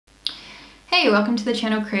Hey, welcome to the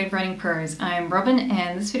channel Creative Writing Prose. I'm Robin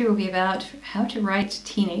and this video will be about how to write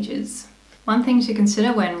teenagers. One thing to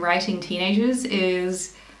consider when writing teenagers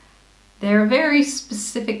is they're a very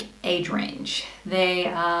specific age range. They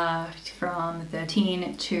are from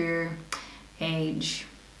 13 to age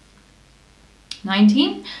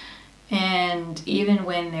 19, and even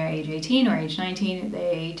when they're age 18 or age 19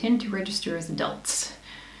 they tend to register as adults.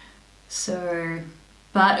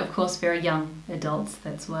 But of course very young adults,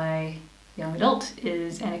 that's why young adult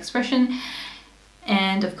is an expression,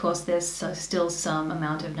 and of course there's still some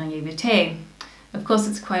amount of naivete. Of course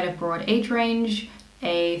it's quite a broad age range.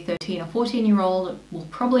 A 13 or 14-year-old will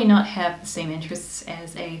probably not have the same interests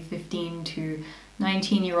as a 15 to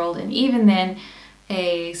 19-year-old, and even then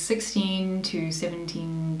a 16 to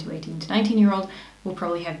 17 to 18 to 19-year-old will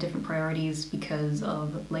probably have different priorities because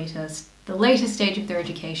of the later stage of their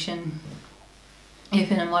education if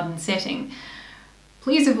in a modern setting.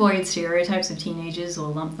 Please avoid stereotypes of teenagers or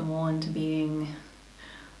lump them all into being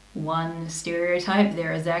one stereotype.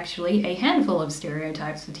 There is actually a handful of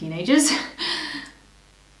stereotypes for teenagers,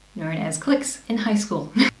 known as cliques in high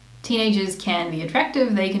school. Teenagers can be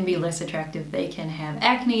attractive, they can be less attractive, they can have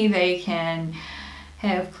acne, they can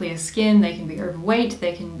have clear skin, they can be overweight,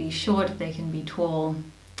 they can be short, they can be tall.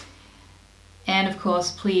 And of course,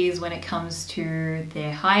 please, when it comes to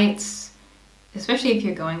their heights, especially if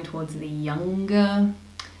you're going towards the younger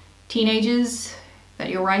teenagers that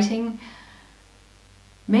you're writing,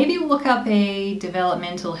 maybe look up a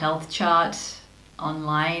developmental health chart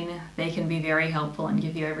online. They can be very helpful and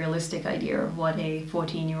give you a realistic idea of what a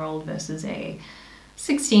 14-year-old versus a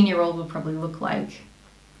 16-year-old would probably look like.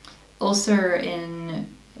 Also,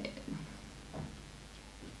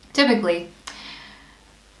 typically,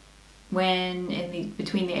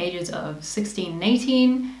 between the ages of 16 and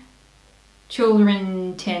 18,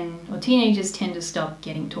 teenagers tend to stop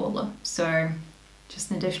getting taller. So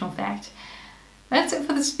just an additional fact. That's it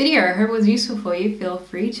for this video. I hope it was useful for you. Feel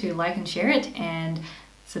free to like and share it, and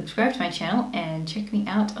subscribe to my channel, and check me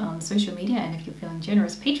out on social media, and if you're feeling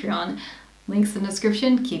generous, Patreon. Links in the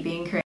description. Keep being creative.